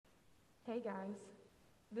Hey guys,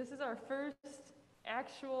 this is our first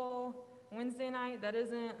actual Wednesday night that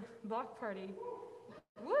isn't block party.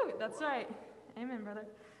 Woo, that's right. Amen, brother.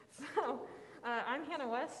 So, I'm Hannah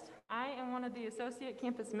West. I am one of the associate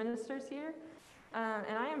campus ministers here,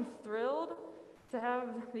 and I am thrilled to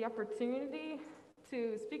have the opportunity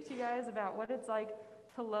to speak to you guys about what it's like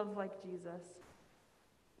to love like Jesus.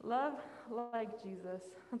 Love like Jesus.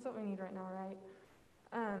 That's what we need right now, right?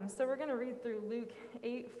 So we're going to read through Luke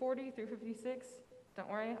 8:40 through 56. Don't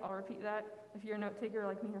worry, I'll repeat that. If you're a note taker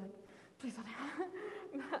like me, you're like, please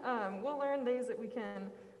don't. We'll learn ways that we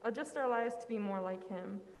can adjust our lives to be more like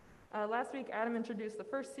him. Last week, Adam introduced the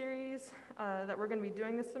first series that we're going to be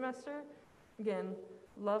doing this semester. Again,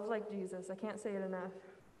 love like Jesus. I can't say it enough.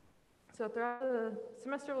 So throughout the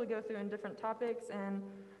semester, we'll go through in different topics and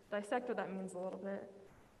dissect what that means a little bit.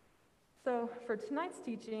 So for tonight's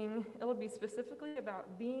teaching, it'll be specifically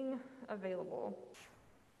about being available.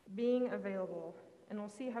 Being available. And we'll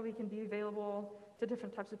see how we can be available to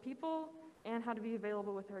different types of people and how to be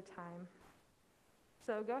available with our time.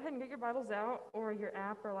 So go ahead and get your Bibles out or your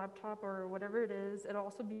app or laptop or whatever it is. It'll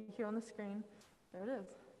also be here on the screen. There it is.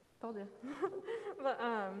 Told you.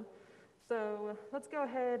 So let's go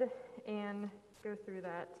ahead and go through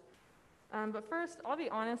that. But first, I'll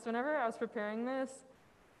be honest, whenever I was preparing this,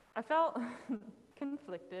 I felt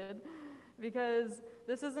conflicted because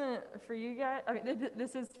this isn't for you guys. I mean,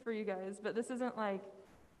 this is for you guys, but this isn't like,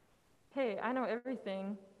 hey, I know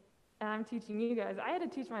everything and I'm teaching you guys. I had to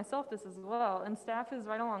teach myself this as well, and staff is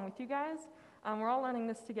right along with you guys. We're all learning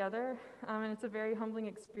this together, and it's a very humbling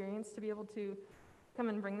experience to be able to come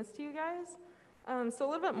and bring this to you guys. So a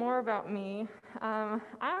little bit more about me. I'm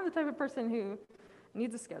the type of person who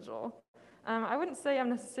needs a schedule. I wouldn't say I'm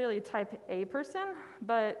necessarily a type A person,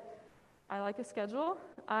 but I like a schedule.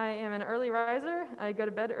 I am an early riser. I go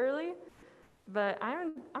to bed early, but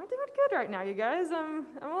I'm doing good right now, you guys. I'm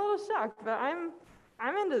a little shocked, but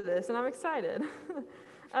I'm into this and I'm excited.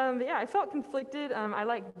 But yeah, I felt conflicted. I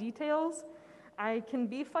like details. I can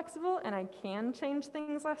be flexible and I can change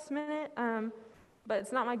things last minute, but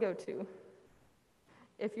it's not my go-to.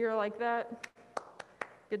 If you're like that,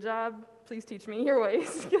 good job. Please teach me your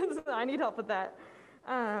ways because I need help with that.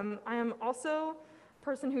 I am also a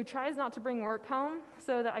person who tries not to bring work home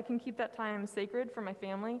so that I can keep that time sacred for my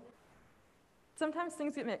family. Sometimes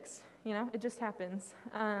things get mixed, it just happens.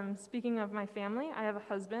 Speaking of my family, I have a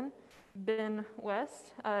husband, Ben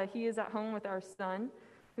West. He is at home with our son,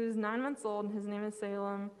 who's 9 months old, and his name is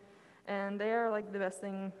Salem, and they are like the best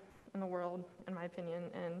thing in the world, in my opinion.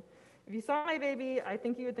 And if you saw my baby, I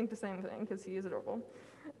think you would think the same thing because he is adorable.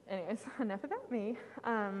 Anyways, enough about me.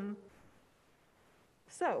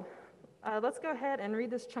 Let's go ahead and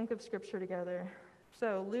read this chunk of scripture together.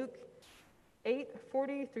 So Luke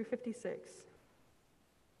 8:40 through 56.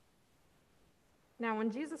 Now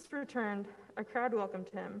when Jesus returned, a crowd welcomed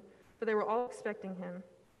him, for they were all expecting him.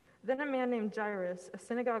 Then a man named Jairus, a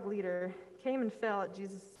synagogue leader, came and fell at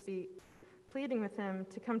Jesus' feet, pleading with him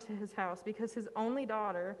to come to his house because his only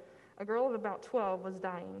daughter, a girl of about 12, was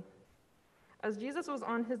dying. As Jesus was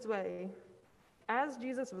on his way,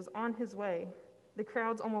 the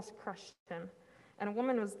crowds almost crushed him, and a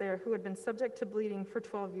woman was there who had been subject to bleeding for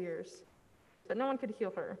 12 years, but no one could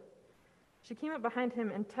heal her. She came up behind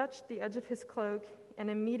him and touched the edge of his cloak,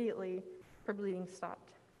 and immediately her bleeding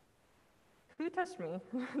stopped. "Who touched me?"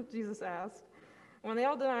 Jesus asked. When they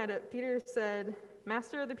all denied it, Peter said,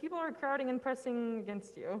 "Master, the people are crowding and pressing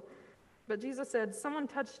against you." But Jesus said, "Someone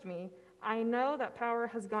touched me. I know that power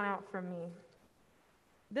has gone out from me."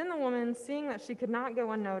 Then the woman, seeing that she could not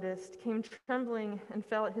go unnoticed, came trembling and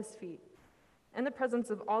fell at his feet. In the presence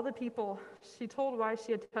of all the people, she told why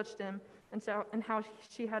she had touched him and how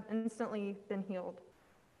she had instantly been healed.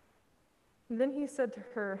 Then he said to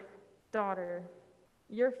her, "Daughter,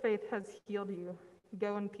 your faith has healed you.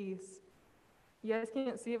 Go in peace." You guys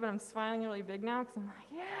can't see it, but I'm smiling really big now because I'm like,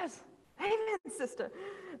 yes, amen, sister.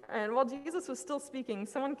 And while Jesus was still speaking,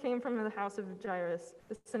 someone came from the house of Jairus,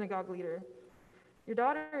 the synagogue leader. "Your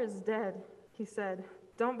daughter is dead," he said.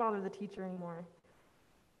 "Don't bother the teacher anymore."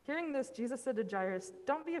 Hearing this, Jesus said to Jairus,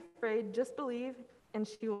 "Don't be afraid, just believe, and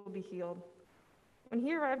she will be healed." When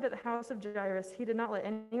he arrived at the house of Jairus, he did not let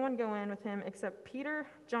anyone go in with him except Peter,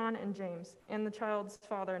 John, and James, and the child's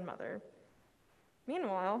father and mother.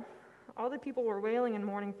 Meanwhile, all the people were wailing and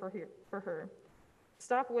mourning for her.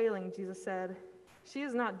 "Stop wailing," Jesus said. "She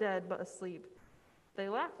is not dead, but asleep." They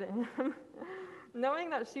laughed at him,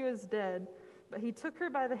 knowing that she was dead. But he took her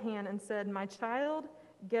by the hand and said, "My child,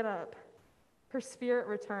 get up." Her spirit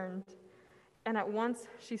returned, and at once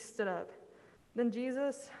she stood up. Then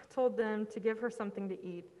Jesus told them to give her something to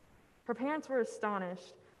eat. Her parents were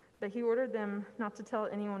astonished, but he ordered them not to tell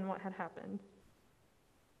anyone what had happened.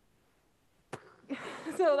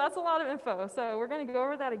 So that's a lot of info. So we're going to go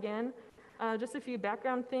over that again. Just a few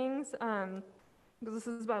background things, because this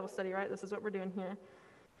is Bible study, right? This is what we're doing here.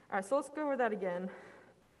 All right, so let's go over that again.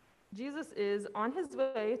 Jesus is on his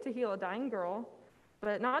way to heal a dying girl,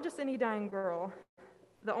 but not just any dying girl,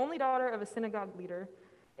 the only daughter of a synagogue leader,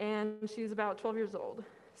 and she's about 12 years old.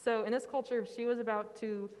 So in this culture, she was about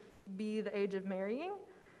to be the age of marrying,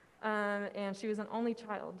 and she was an only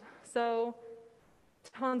child. So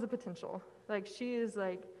tons of potential. Like, she is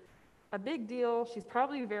like a big deal. She's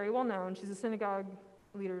probably very well known. She's a synagogue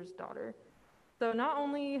leader's daughter. So not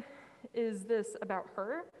only is this about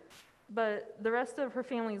her, but the rest of her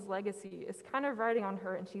family's legacy is kind of riding on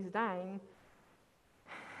her, and she's dying.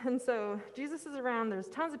 And so Jesus is around, there's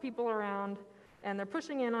tons of people around, and they're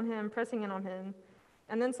pushing in on him, pressing in on him,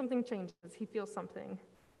 and then something changes. He feels something.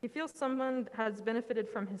 He feels someone has benefited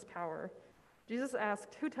from his power. Jesus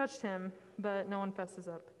asked who touched him, but no one fesses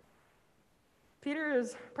up. Peter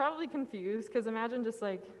is probably confused, because imagine just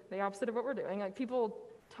like the opposite of what we're doing, like people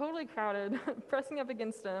totally crowded, pressing up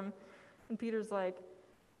against him, and Peter's like,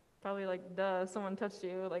 probably like, duh, someone touched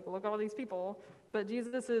you, like, look at all these people. But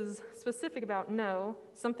Jesus is specific about, no,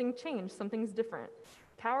 something changed, something's different.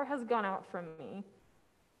 Power has gone out from me.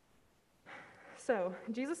 So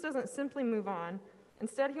Jesus doesn't simply move on.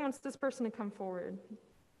 Instead, he wants this person to come forward,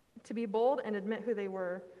 to be bold and admit who they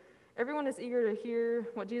were. Everyone is eager to hear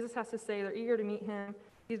what Jesus has to say. They're eager to meet him.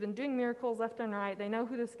 He's been doing miracles left and right. They know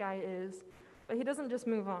who this guy is. But he doesn't just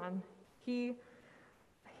move on. He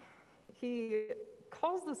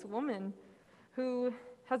calls this woman who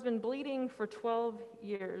has been bleeding for 12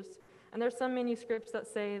 years. And there's some manuscripts that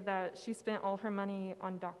say that she spent all her money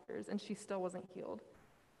on doctors and she still wasn't healed.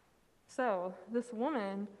 So this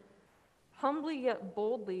woman humbly yet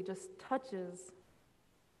boldly just touches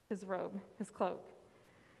his robe, his cloak.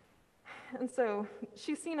 And so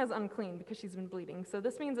she's seen as unclean because she's been bleeding. So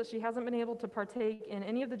this means that she hasn't been able to partake in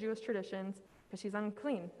any of the Jewish traditions because she's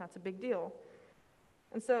unclean. That's a big deal.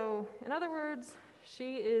 And so, in other words,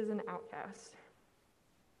 she is an outcast.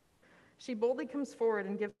 She boldly comes forward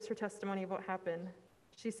and gives her testimony of what happened.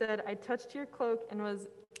 She said, "I touched your cloak and was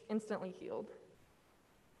instantly healed."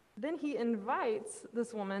 Then he invites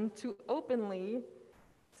this woman to openly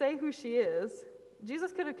say who she is.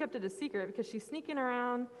 Jesus could have kept it a secret because she's sneaking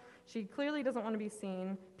around. She clearly doesn't want to be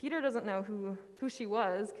seen. Peter doesn't know who she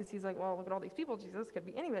was because he's like, well, look at all these people, Jesus, could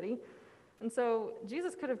be anybody. And so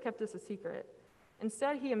Jesus could have kept this a secret.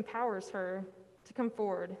 Instead, he empowers her to come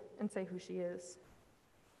forward and say who she is.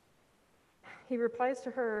 He replies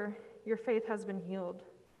to her, "Your faith has been healed.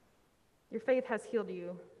 Your faith has healed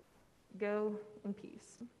you. Go in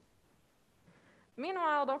peace."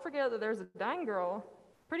 Meanwhile, don't forget that there's a dying girl,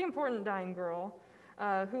 pretty important dying girl,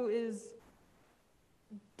 who is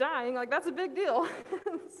dying. Like, that's a big deal.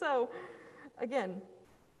 So, again,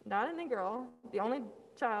 not any girl, the only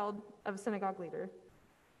child of a synagogue leader.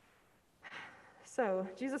 So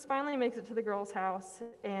Jesus finally makes it to the girl's house,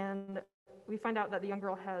 and we find out that the young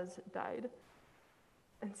girl has died.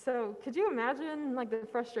 And so could you imagine, like, the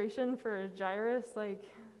frustration for Jairus? Like,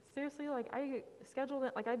 seriously, like, I scheduled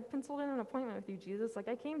it, like, I penciled in an appointment with you, Jesus. Like,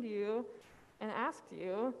 I came to you and asked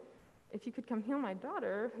you if you could come heal my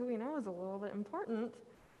daughter, who we know is a little bit important,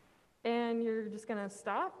 and you're just going to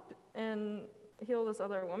stop and heal this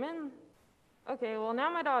other woman? Okay, well, now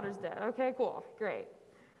my daughter's dead. Okay, cool, great.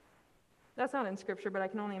 That's not in Scripture, but I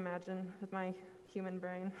can only imagine with my human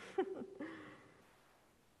brain.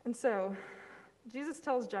 And so, Jesus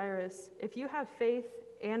tells Jairus, if you have faith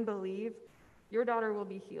and believe, your daughter will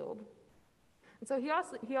be healed. And so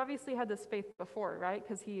he obviously had this faith before, right?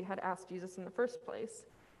 Because he had asked Jesus in the first place.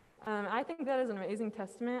 I think that is an amazing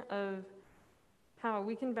testament of how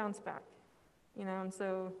we can bounce back, you know. And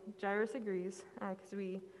so Jairus agrees because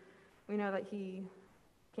we know that he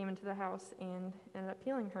came into the house and ended up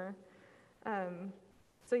healing her.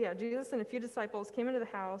 So yeah, Jesus and a few disciples came into the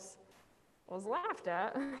house, was laughed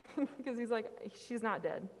at because he's like, she's not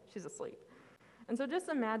dead, she's asleep. And so just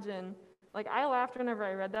imagine, like, I laughed whenever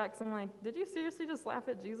I read that because I'm like, did you seriously just laugh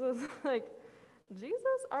at Jesus? Like,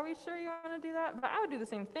 Jesus, are we sure you want to do that? But I would do the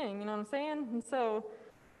same thing, you know what I'm saying? And so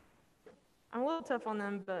I'm a little tough on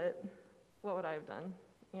them, but what would I have done,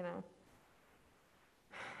 you know?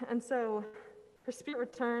 And so her spirit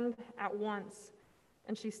returned at once,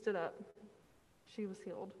 and she stood up. She was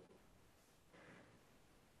healed.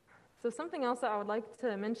 So something else that I would like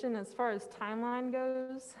to mention as far as timeline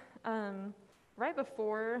goes, right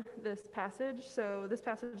before this passage, so this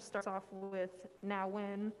passage starts off with now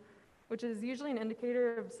when which is usually an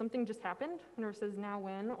indicator of something just happened. Whenever it says now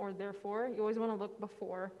when or therefore, you always want to look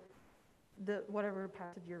before the whatever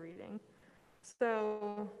passage you're reading.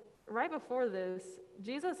 So right before this,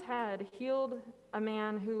 Jesus had healed a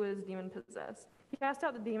man who was demon-possessed. He cast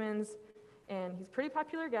out the demons, and he's a pretty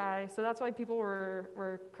popular guy, so that's why people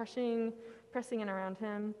were pressing in around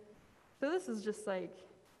him. So this is just like,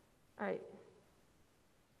 all right,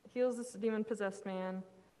 heals this demon-possessed man.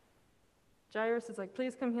 Jairus is like,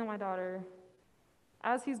 please come heal my daughter.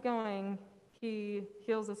 As he's going, he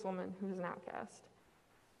heals this woman who's an outcast.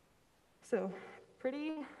 So,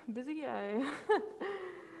 pretty busy guy.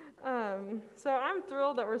 So I'm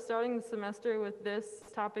thrilled that we're starting the semester with this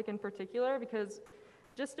topic in particular because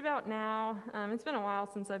just about now, it's been a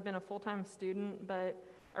while since I've been a full-time student, but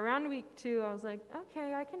around week 2, I was like,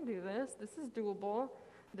 okay, I can do this. This is doable.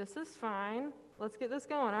 This is fine. Let's get this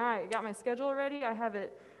going. All right, got my schedule ready. I have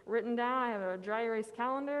it written down. I have a dry erase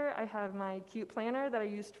calendar. I have my cute planner that I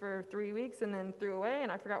used for 3 weeks and then threw away,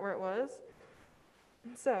 and I forgot where it was.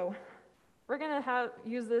 So we're going to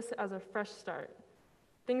use this as a fresh start.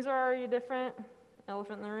 Things are already different.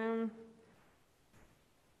 Elephant in the room.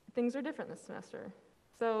 Things are different this semester.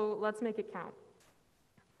 So let's make it count.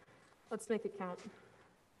 Let's make it count.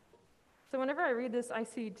 So whenever I read this, I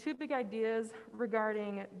see 2 big ideas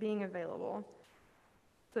regarding being available.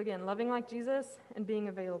 So again, loving like Jesus and being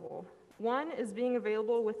available. One is being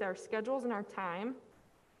available with our schedules and our time.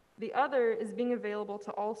 The other is being available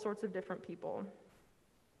to all sorts of different people.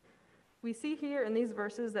 We see here in these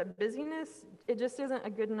verses that busyness, it just isn't a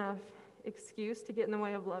good enough excuse to get in the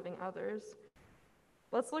way of loving others.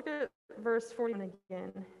 Let's look at verse 41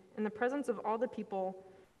 again. In the presence of all the people,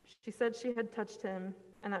 she said she had touched him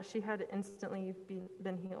and that she had instantly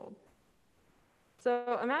been healed.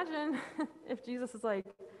 So imagine if Jesus is like,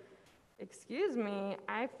 excuse me,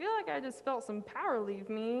 I feel like I just felt some power leave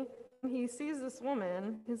me. He sees this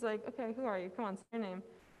woman. He's like, okay, who are you? Come on, say your name.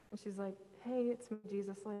 And she's like, hey, it's me,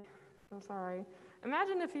 Jesus. Like, so sorry.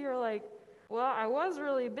 Imagine if you were like, well, I was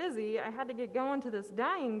really busy. I had to get going to this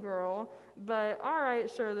dying girl, but all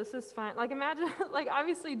right, sure, this is fine. Like, imagine, like,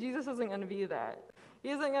 obviously Jesus isn't going to be that. He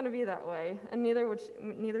isn't going to be that way, and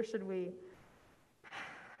neither should we.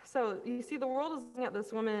 So you see, the world is looking at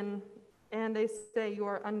this woman, and they say you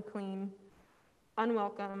are unclean,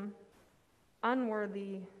 unwelcome,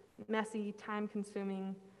 unworthy, messy,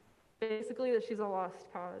 time-consuming. Basically, that she's a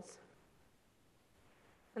lost cause.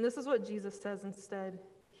 And this is what Jesus says instead.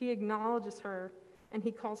 He acknowledges her, and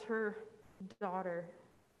he calls her daughter.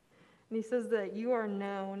 And he says that you are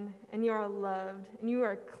known, and you are loved, and you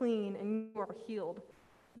are clean, and you are healed.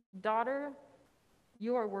 Daughter,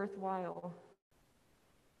 you are worthwhile.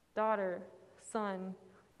 Daughter, son,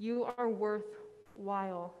 you are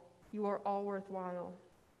worthwhile. You are all worthwhile.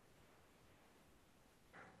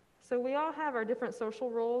 So we all have our different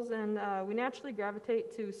social roles, and we naturally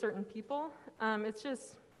gravitate to certain people. It's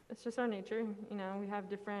just our nature. You know, we have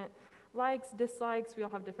different likes, dislikes. We all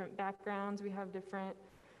have different backgrounds. We have different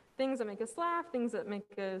things that make us laugh, things that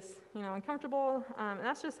make us, uncomfortable. And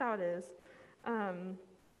that's just how it is.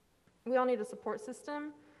 We all need a support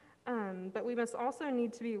system, but we must also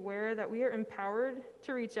need to be aware that we are empowered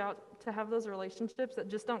to reach out to have those relationships that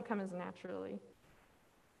just don't come as naturally.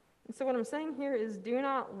 And so what I'm saying here is do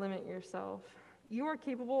not limit yourself. You are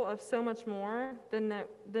capable of so much more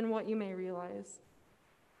than what you may realize.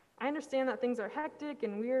 I understand that things are hectic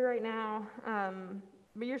and weird right now,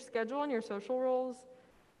 but your schedule and your social roles,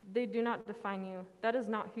 they do not define you. That is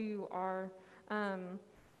not who you are. And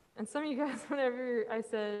some of you guys, whenever I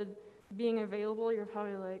said being available, you're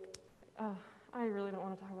probably like, oh, I really don't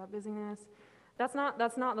want to talk about busyness. That's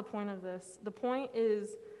not the point of this. The point is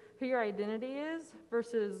who your identity is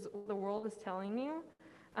versus what the world is telling you.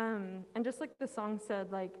 And just like the song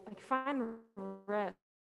said, like find rest.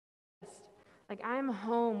 Like, I'm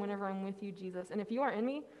home whenever I'm with you, Jesus. And if you are in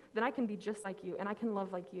me, then I can be just like you, and I can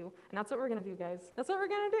love like you. And that's what we're going to do, guys. That's what we're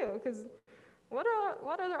going to do, because what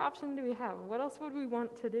other option do we have? What else would we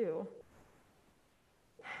want to do?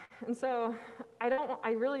 And so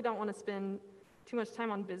I really don't want to spend too much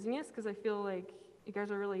time on busyness, because I feel like you guys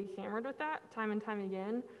are really hammered with that time and time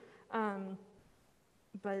again.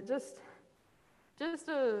 But just I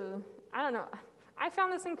don't know. I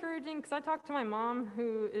found this encouraging because I talked to my mom,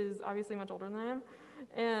 who is obviously much older than I am,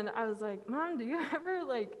 and I was like, Mom, do you ever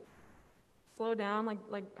slow down?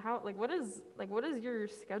 What is your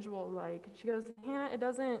schedule like? She goes, yeah, it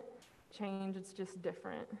doesn't change, it's just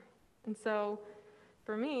different. And so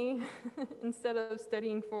for me, instead of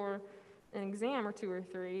studying for an exam or 2 or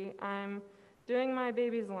 3, I'm doing my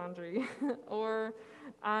baby's laundry, or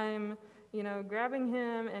I'm grabbing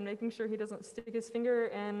him and making sure he doesn't stick his finger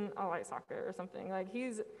in a light socket or something. Like,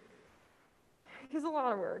 he's a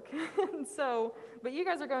lot of work. So, but you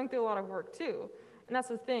guys are going through a lot of work too. And that's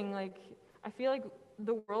the thing, like, I feel like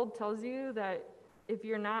the world tells you that if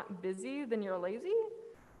you're not busy, then you're lazy.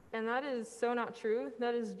 And that is so not true.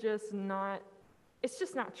 That is just not, it's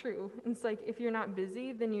just not true. It's like, if you're not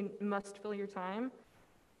busy, then you must fill your time.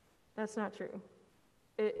 That's not true.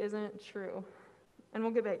 It isn't true. And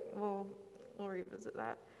we'll get back, we'll revisit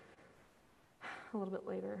that a little bit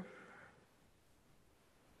later.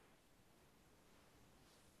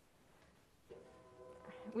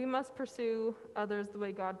 We must pursue others the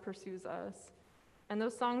way God pursues us. And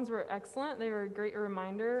those songs were excellent. They were a great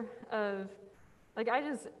reminder of, like, I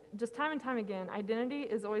just time and time again, identity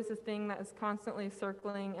is always the thing that is constantly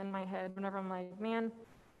circling in my head whenever I'm like, man,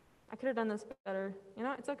 I could have done this better.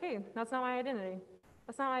 It's okay. That's not my identity.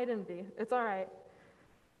 That's not my identity. It's all right.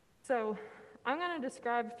 So I'm going to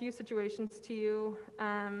describe a few situations to you.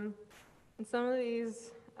 And some of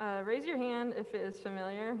these, raise your hand if it is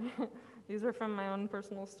familiar. These are from my own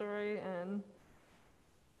personal story and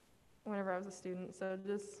whenever I was a student, so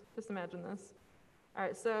just imagine this. All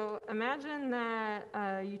right, so imagine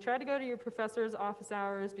that you tried to go to your professor's office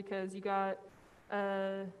hours because you got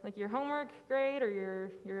like your homework grade or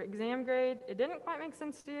your exam grade. It didn't quite make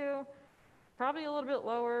sense to you, probably a little bit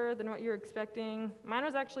lower than what you were expecting. Mine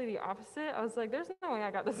was actually the opposite. I was like, there's no way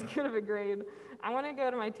I got this good of a grade. I want to go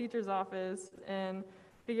to my teacher's office and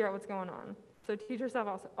figure out what's going on. So teachers have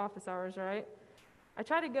office hours, right? I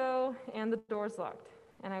try to go, and the door's locked.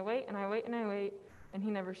 And I wait, and I wait, and I wait, and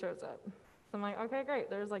he never shows up. So I'm like, okay, great.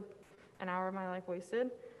 There's like an hour of my life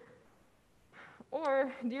wasted.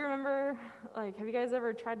 Or do you remember, like, have you guys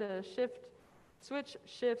ever tried to switch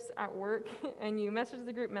shifts at work, and you message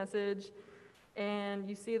the group message, and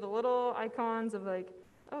you see the little icons of like,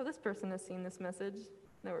 oh, this person has seen this message,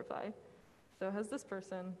 no reply. So has this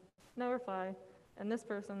person, no reply. And this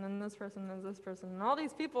person, and this person, and this person. And all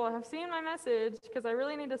these people have seen my message because I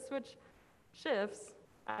really need to switch shifts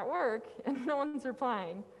at work, and no one's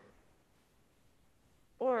replying.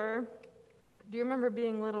 Or do you remember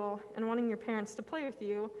being little and wanting your parents to play with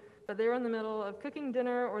you, but they were in the middle of cooking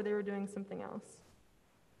dinner or they were doing something else?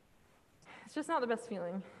 It's just not the best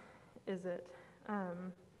feeling, is it?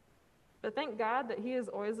 But thank God that he is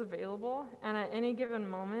always available, and at any given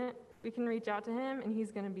moment, we can reach out to him, and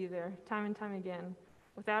he's going to be there time and time again,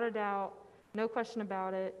 without a doubt, no question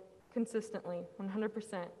about it, consistently,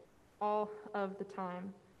 100%, all of the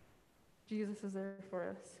time. Jesus is there for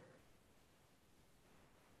us.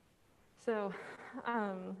 So,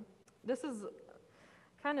 this is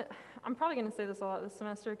kind of, I'm probably going to say this a lot this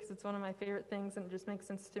semester because it's one of my favorite things and it just makes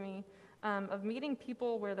sense to me, of meeting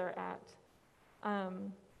people where they're at.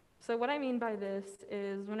 So what I mean by this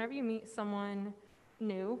is whenever you meet someone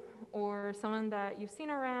new or someone that you've seen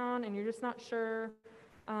around and you're just not sure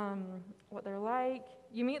what they're like,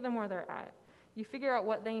 you meet them where they're at. You figure out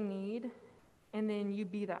what they need, and then you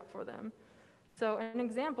be that for them. So an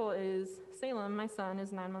example is Salem, my son,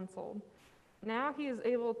 is 9 months old. Now he is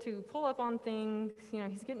able to pull up on things,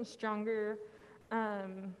 he's getting stronger.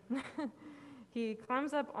 He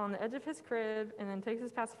climbs up on the edge of his crib and then takes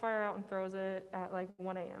his pacifier out and throws it at like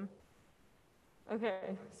 1 a.m.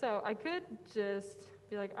 Okay, so I could just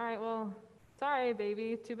be like, all right, well, sorry,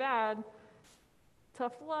 baby, too bad.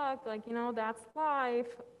 Tough luck, that's life.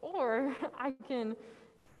 Or I can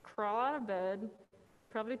crawl out of bed,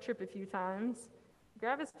 probably trip a few times,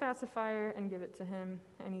 grab his pacifier and give it to him,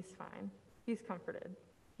 and he's fine. He's comforted.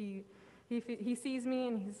 He sees me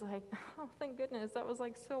and he's like, oh, thank goodness, that was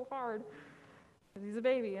like so hard. Because he's a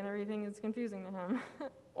baby and everything is confusing to him.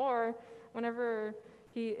 Or whenever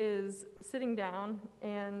he is sitting down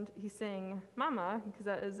and he's saying mama, because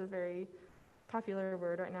that is a very popular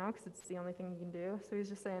word right now because it's the only thing he can do. So he's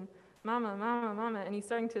just saying mama, mama, mama, and he's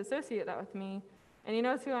starting to associate that with me, and he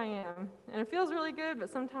knows who I am. And it feels really good, but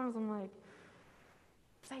sometimes I'm like,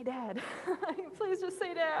 say dad. Please just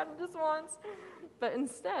say dad just once. But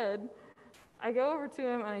instead, I go over to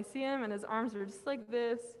him and I see him and his arms are just like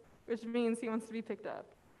this, which means he wants to be picked up.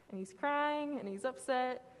 And he's crying and he's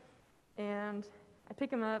upset, and I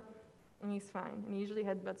pick him up and he's fine. And he usually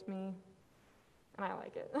headbutts me, and I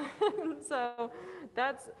like it. So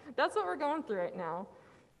that's what we're going through right now.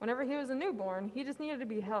 Whenever he was a newborn, he just needed to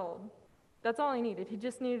be held. That's all he needed. He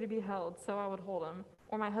just needed to be held, so I would hold him,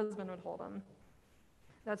 or my husband would hold him.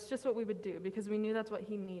 That's just what we would do because we knew that's what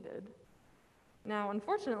he needed. Now,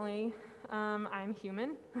 unfortunately, I'm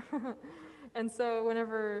human. And so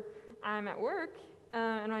whenever I'm at work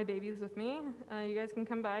and my baby's with me, you guys can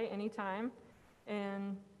come by anytime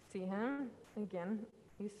and see him. Again,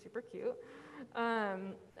 He's super cute.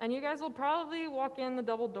 And you guys will probably walk in the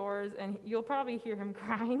double doors and you'll probably hear him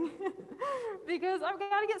crying because I've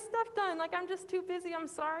got to get stuff done. Like, I'm just too busy. I'm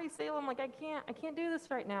sorry, Salem. Like, I can't do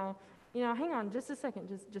this right now. Hang on just a second,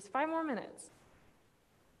 just 5 more minutes.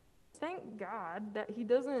 Thank God that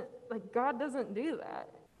God doesn't do that.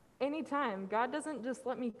 Anytime, God doesn't just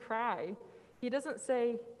let me cry. He doesn't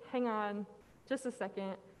say, hang on, just a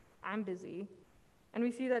second, I'm busy. And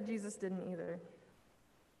we see that Jesus didn't either.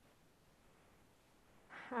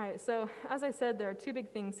 All right, so as I said, there are 2 big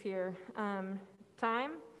things here,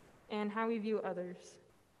 time and how we view others.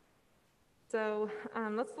 So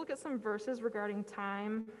let's look at some verses regarding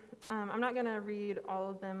time. I'm not going to read all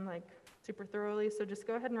of them super thoroughly, so just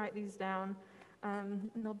go ahead and write these down.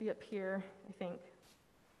 And they'll be up here, I think,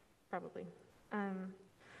 probably.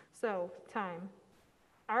 So time.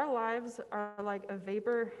 Our lives are like a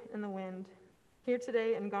vapor in the wind, here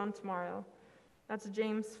today and gone tomorrow. That's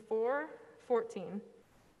James 4:14.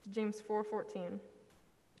 James 4:14.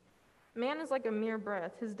 Man is like a mere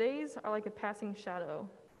breath. His days are like a passing shadow.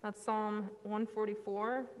 That's Psalm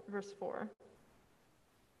 144, verse 4.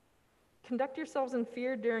 Conduct yourselves in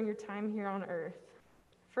fear during your time here on earth.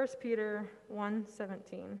 1 Peter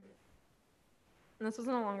 1:17. And this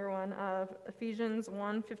wasn't a longer one, Ephesians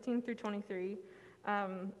 1:15 through 23.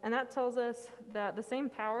 And that tells us that the same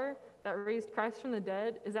power that raised Christ from the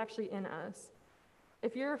dead is actually in us.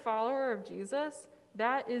 If you're a follower of Jesus,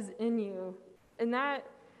 that is in you. And that,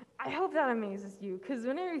 I hope that amazes you, because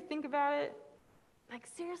whenever you think about it,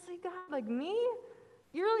 seriously, God, me?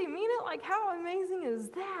 You really mean it? How amazing is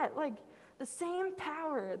that? The same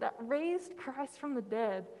power that raised Christ from the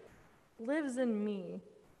dead lives in me.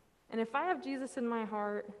 And if I have Jesus in my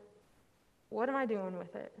heart, what am I doing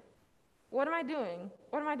with it? What am I doing?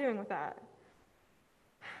 What am I doing with that?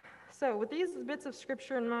 So with these bits of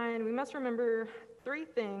scripture in mind, we must remember 3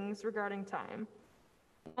 things regarding time.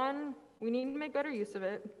 1, we need to make better use of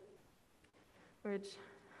it, which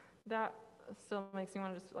that still makes me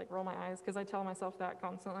want to just roll my eyes because I tell myself that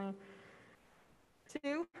constantly.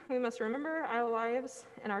 2, we must remember our lives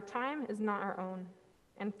and our time is not our own.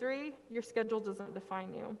 And 3, your schedule doesn't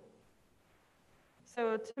define you.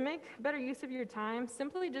 So to make better use of your time,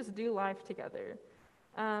 simply just do life together.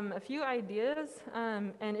 A few ideas,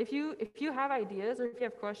 and if you have ideas or if you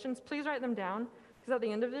have questions, please write them down, because at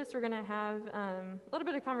the end of this, we're going to have a little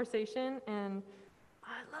bit of conversation, and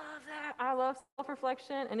I love that. I love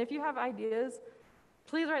self-reflection, and if you have ideas,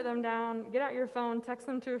 please write them down, get out your phone, text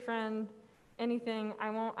them to a friend, anything. I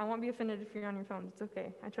won't be offended if you're on your phone. It's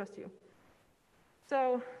okay. I trust you.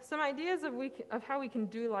 So some ideas of how we can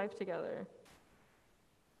do life together.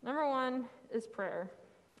 Number 1 is prayer.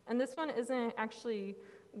 And this one isn't actually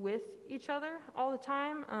with each other all the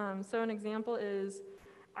time. So an example is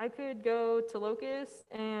I could go to Locust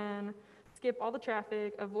and skip all the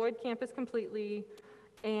traffic, avoid campus completely,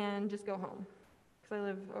 and just go home because I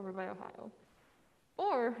live over by Ohio.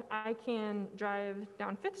 Or I can drive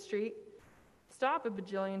down 5th Street, stop a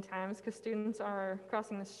bajillion times because students are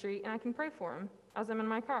crossing the street, and I can pray for them as I'm in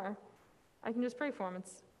my car. I can just pray for them.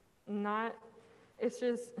 It's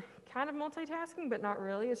just kind of multitasking, but not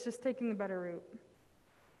really. It's just taking the better route.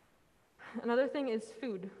 Another thing is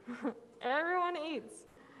food. Everyone eats,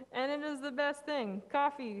 and it is the best thing.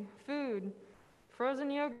 Coffee, food,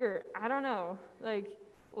 frozen yogurt, I don't know.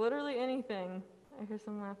 Literally anything. I hear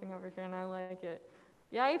someone laughing over here, and I like it.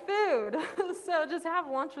 Yay, food! So just have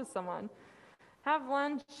lunch with someone. Have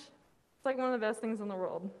lunch. It's one of the best things in the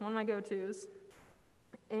world. One of my go-tos.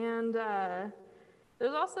 And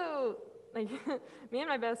there's also, me and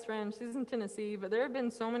my best friend, she's in Tennessee, but there have been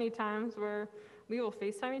so many times where we will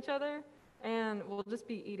FaceTime each other, and we'll just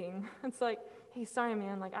be eating. It's hey, sorry,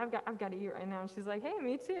 man, I've got to eat right now. And she's like, hey,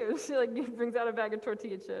 me too. She brings out a bag of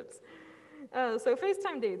tortilla chips. So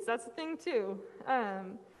FaceTime dates, that's a thing too.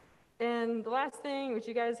 And the last thing, which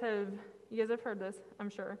you guys have heard this, I'm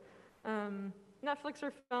sure. Netflix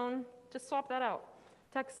or phone, just swap that out.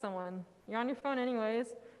 Text someone. You're on your phone anyways.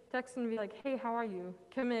 Text and be like, hey, how are you?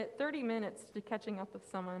 Commit 30 minutes to catching up with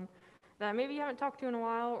someone that maybe you haven't talked to in a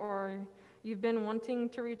while or you've been wanting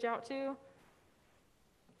to reach out to.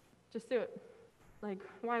 Just do it.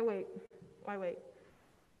 Why wait? Why wait?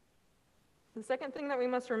 The second thing that we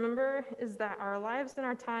must remember is that our lives and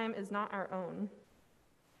our time is not our own.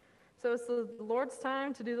 So it's the Lord's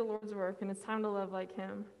time to do the Lord's work, and it's time to love like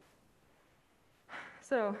Him.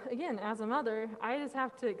 So again, as a mother, I just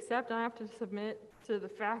have to accept and I have to submit to the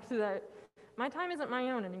fact that my time isn't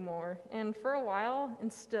my own anymore. And for a while,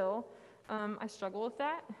 and still, I struggle with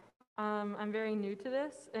that. I'm very new to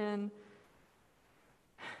this, and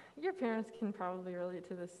your parents can probably relate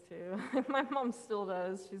to this too. My mom still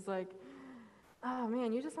does. She's like, oh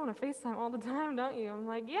man, you just want to FaceTime all the time, don't you? I'm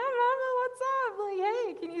like, yeah, Mama, what's up? Like,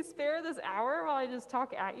 hey, can you spare this hour while I just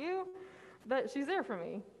talk at you? But she's there for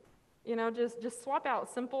me. Just swap out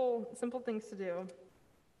simple things to do.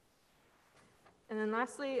 And then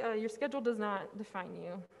lastly, your schedule does not define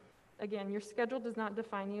you. Again, your schedule does not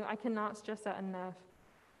define you. I cannot stress that enough.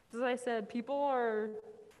 As I said, people are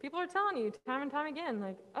telling you time and time again,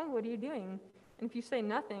 like, oh, what are you doing? And if you say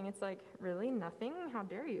nothing, it's like, really, nothing? How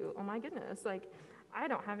dare you? Oh my goodness, like, I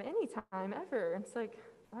don't have any time ever. And it's like,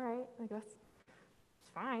 all right, I guess it's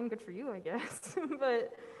fine, good for you, I guess.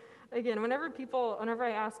 But again, whenever I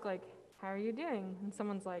ask, like, how are you doing? And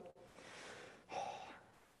someone's like, oh,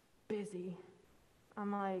 busy.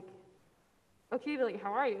 I'm like, okay, but like,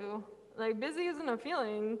 how are you? Like, busy isn't a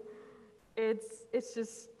feeling. It's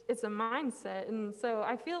just, it's a mindset. And so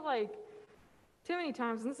I feel like too many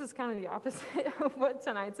times, and this is kind of the opposite of what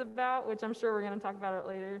tonight's about, which I'm sure we're going to talk about it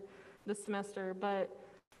later this semester, but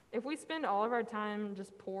if we spend all of our time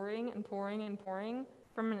just pouring and pouring and pouring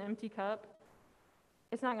from an empty cup,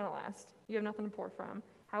 it's not going to last. You have nothing to pour from.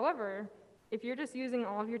 However, if you're just using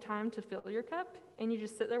all of your time to fill your cup and you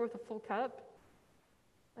just sit there with a full cup,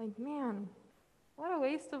 like, man, what a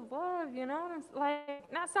waste of love, you know? It's like,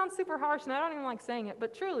 that sounds super harsh, and I don't even like saying it,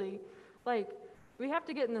 but truly, like, we have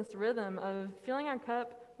to get in this rhythm of filling our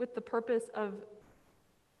cup with the purpose of,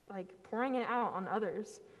 like, pouring it out on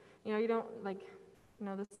others. You don't, like,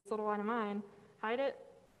 this little line of mine, hide it.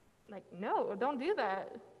 Like, no, don't do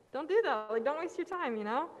that. Don't do that. Like, don't waste your time,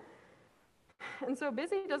 And so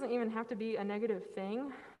busy doesn't even have to be a negative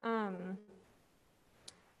thing.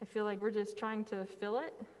 I feel like we're just trying to fill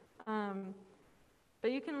it.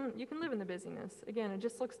 But you can live in the busyness. Again, it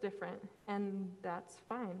just looks different, and that's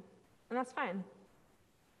fine.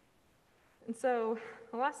 And so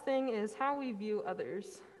the last thing is how we view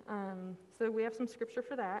others. So we have some scripture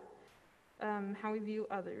for that, how we view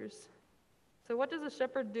others. So what does a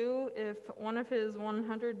shepherd do if one of his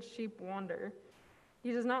 100 sheep wander?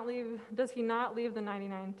 Does he not leave the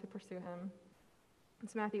 99 to pursue him?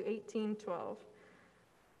 It's Matthew 18:12.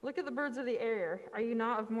 Look at the birds of the air. Are you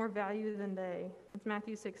not of more value than they? It's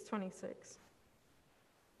Matthew 6:26.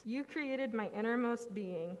 You created my innermost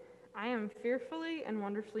being. I am fearfully and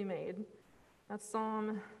wonderfully made. That's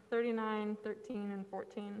Psalm 39:13 and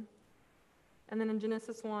 14. And then in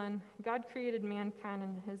Genesis 1, God created mankind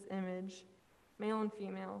in his image, male and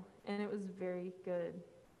female, and it was very good.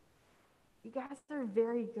 You guys are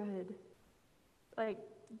very good. Like,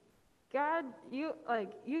 God,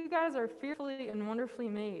 you guys are fearfully and wonderfully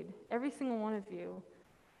made, every single one of you.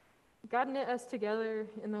 God knit us together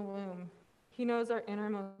in the womb. He knows our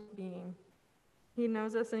innermost being. He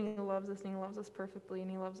knows us, and he loves us, and he loves us perfectly, and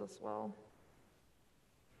he loves us well.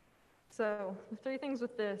 So, the three things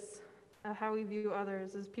with this, how we view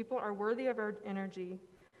others, is people are worthy of our energy.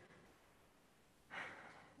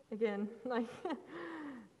 Again, like,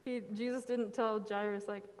 Jesus didn't tell Jairus,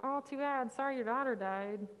 like, oh, too bad, sorry your daughter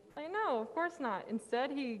died. Like, no, of course not.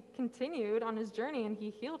 Instead, he continued on his journey, and he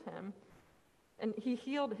healed him. And he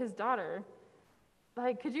healed his daughter.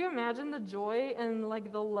 Like, could you imagine the joy and,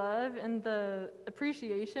 like, the love and the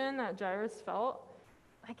appreciation that Jairus felt?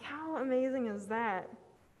 Like, how amazing is that?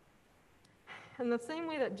 And the same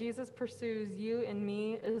way that Jesus pursues you and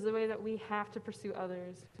me is the way that we have to pursue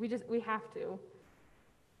others. We have to.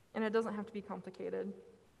 And it doesn't have to be complicated.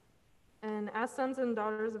 And as sons and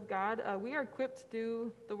daughters of God, we are equipped to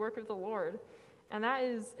do the work of the Lord. And that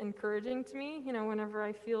is encouraging to me, whenever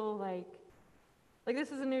I feel like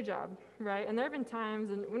this is a new job, right? And there have been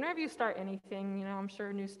times, and whenever you start anything, I'm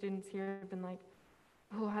sure new students here have been like,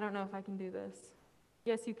 oh, I don't know if I can do this.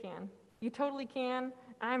 Yes, you can. You totally can.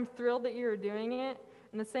 I'm thrilled that you're doing it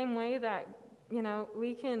in the same way that,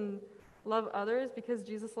 we can love others because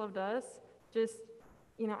Jesus loved us. Just,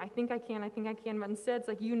 I think I can, but instead it's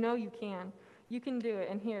like, you can. You can do it.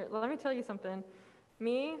 And here, let me tell you something.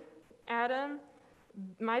 Me, Adam,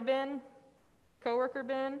 my Ben, coworker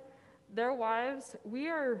Ben, their wives, we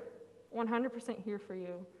are 100% here for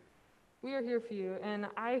you. We are here for you. And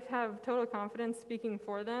I have total confidence speaking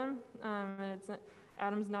for them. And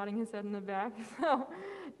Adam's nodding his head in the back. So,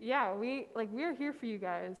 yeah, we're here for you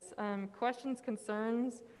guys. Questions,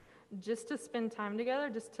 concerns, just to spend time together,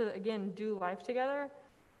 just to, again, do life together.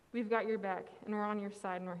 We've got your back, and we're on your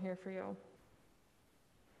side, and we're here for you.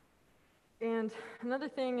 And another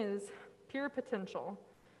thing is pure potential.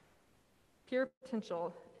 Pure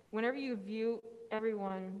potential. Whenever you view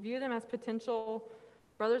everyone, view them as potential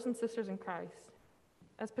brothers and sisters in Christ,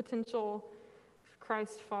 as potential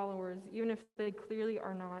Christ followers, even if they clearly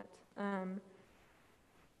are not.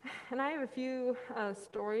 And I have a few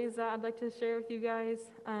stories that I'd like to share with you guys.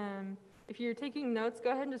 If you're taking notes,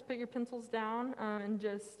 go ahead and just put your pencils down and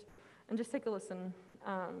just take a listen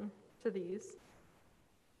to these.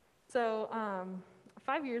 So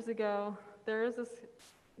 5 years ago, there was this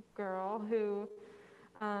girl who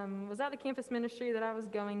was at the campus ministry that I was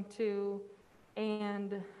going to,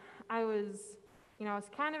 and I was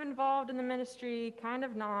kind of involved in the ministry, kind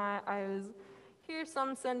of not. I was here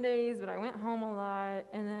some Sundays, but I went home a lot.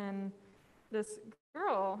 And then this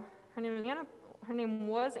girl, her name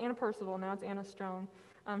was Anna Percival. Now it's Anna Strone.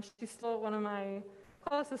 She's still one of my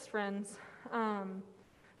closest friends.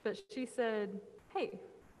 But she said, "Hey,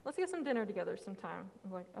 let's get some dinner together sometime." I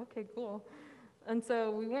was like, "Okay, cool." And so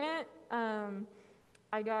we went.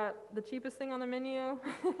 I got the cheapest thing on the menu,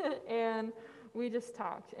 and we just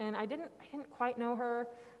talked. And I didn't quite know her,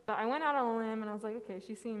 but I went out on a limb, and I was like, "Okay,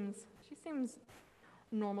 she seems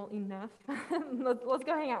normal enough. Let's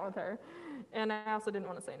go hang out with her." And I also didn't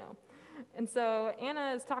want to say no. And so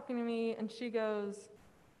Anna is talking to me, and she goes,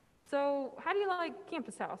 "So how do you like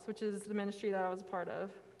Campus House," which is the ministry that I was a part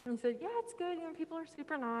of? And I said, "Yeah, it's good. People are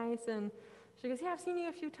super nice." And she goes, "Yeah, I've seen you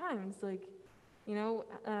a few times. What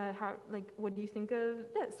do you think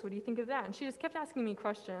of this? What do you think of that?" And she just kept asking me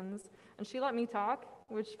questions, and she let me talk,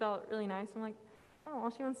 which felt really nice. I'm like, "Oh, well,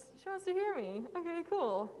 she wants to hear me. Okay,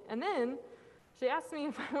 cool." And then she asked me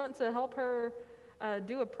if I want to help her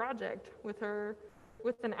do a project with her,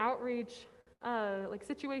 with an outreach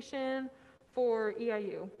situation for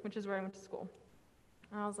EIU, which is where I went to school.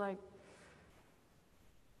 And I was like,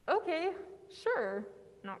 "Okay, sure.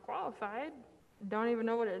 Not qualified. Don't even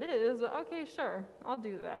know what it is, but okay, sure. I'll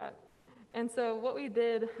do that." And so what we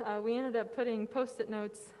did, we ended up putting Post-it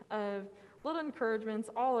notes of little encouragements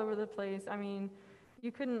all over the place. I mean,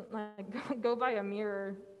 you couldn't go by a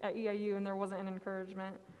mirror at EIU and there wasn't an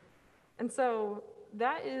encouragement. And so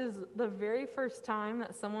that is the very first time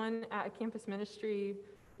that someone at a campus ministry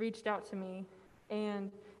reached out to me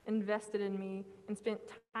and invested in me and spent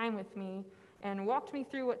time with me and walked me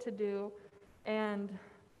through what to do. And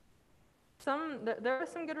there were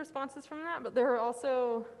some good responses from that, but there were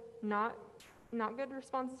also not good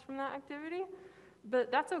responses from that activity. But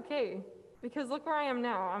that's okay, because look where I am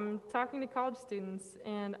now. I'm talking to college students,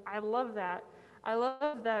 and I love that. I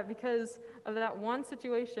love that because of that one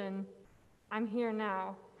situation. I'm here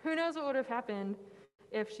now. Who knows what would have happened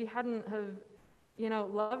if she hadn't have,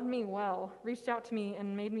 loved me well, reached out to me,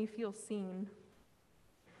 and made me feel seen.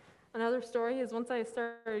 Another story is once I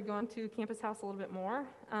started going to Campus House a little bit more,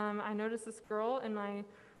 I noticed this girl in my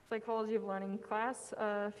psychology of learning class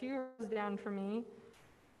a few rows down from me,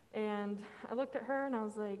 and I looked at her and I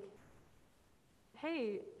was like,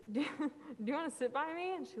 "Hey, do you want to sit by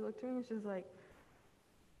me?" And she looked at me and she was like,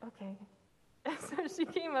 "Okay." And so she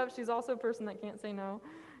came up. She's also a person that can't say no.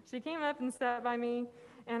 She came up and sat by me,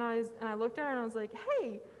 and I looked at her and I was like,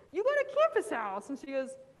 "Hey, you go to Campus House?" And she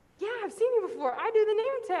goes, "Yeah, I've seen you before. I do the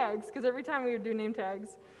name tags," because every time we would do name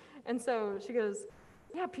tags. And so she goes,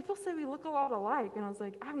 "Yeah, people say we look a lot alike." And I was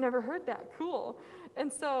like, "I've never heard that. Cool."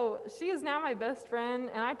 And so she is now my best friend,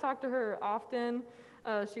 and I talk to her often.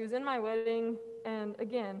 She was in my wedding, and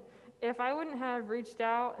again, if I wouldn't have reached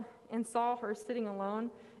out and saw her sitting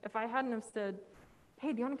alone, if I hadn't have said,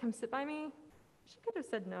 "Hey, do you want to come sit by me?" she could have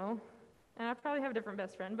said no, and I'd probably have a different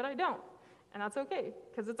best friend, but I don't, and that's okay,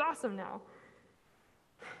 because it's awesome now.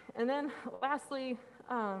 And then lastly,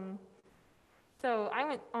 so I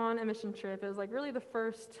went on a mission trip. It was really the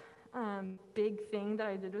first big thing that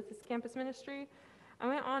I did with this campus ministry. I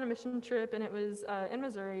went on a mission trip, and it was in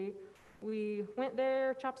Missouri. We went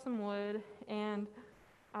there, chopped some wood, and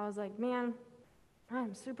I was like, "Man,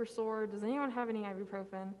 I'm super sore. Does anyone have any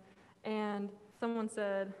ibuprofen?" And someone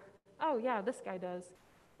said, "Oh, yeah, this guy does."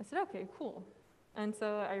 I said, "Okay, cool." And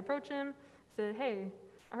so I approached him, said, "Hey,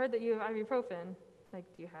 I heard that you have ibuprofen. Do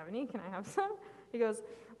you have any? Can I have some?" He goes,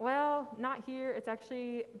 "Well, not here. It's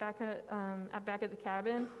actually back at the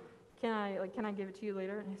cabin. Can I give it to you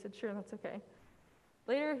later?" And I said, "Sure, that's okay."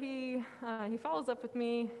 Later, he follows up with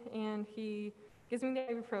me, and he gives me the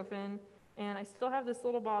ibuprofen, and I still have this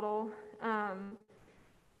little bottle.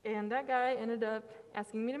 And that guy ended up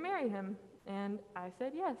asking me to marry him, and I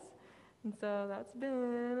said yes. And so I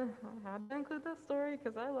had to include that story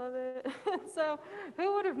because I love it. So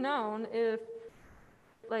who would have known if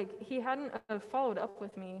he hadn't followed up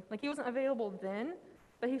with me? He wasn't available then,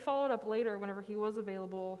 but he followed up later whenever he was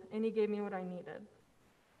available, and he gave me what I needed.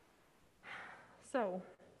 So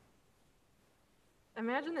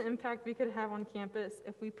imagine the impact we could have on campus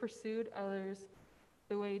if we pursued others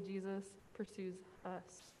the way Jesus pursues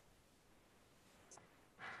us.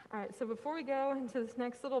 All right, so before we go into this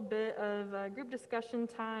next little bit of group discussion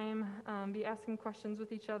time, be asking questions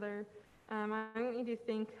with each other, I want you to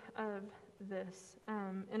think of this.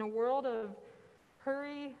 In a world of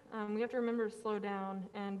hurry, we have to remember to slow down,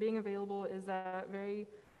 and being available is that very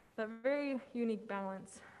unique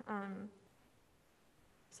balance.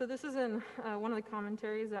 So this is in one of the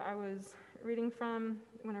commentaries that I was reading from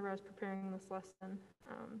whenever I was preparing this lesson.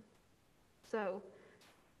 So,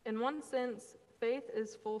 in one sense, faith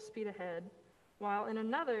is full speed ahead, while in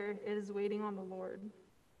another, it is waiting on the Lord.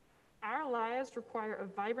 Our lives require a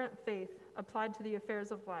vibrant faith applied to the affairs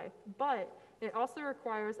of life, but it also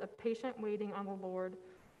requires a patient waiting on the Lord,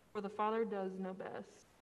 for the Father does know best.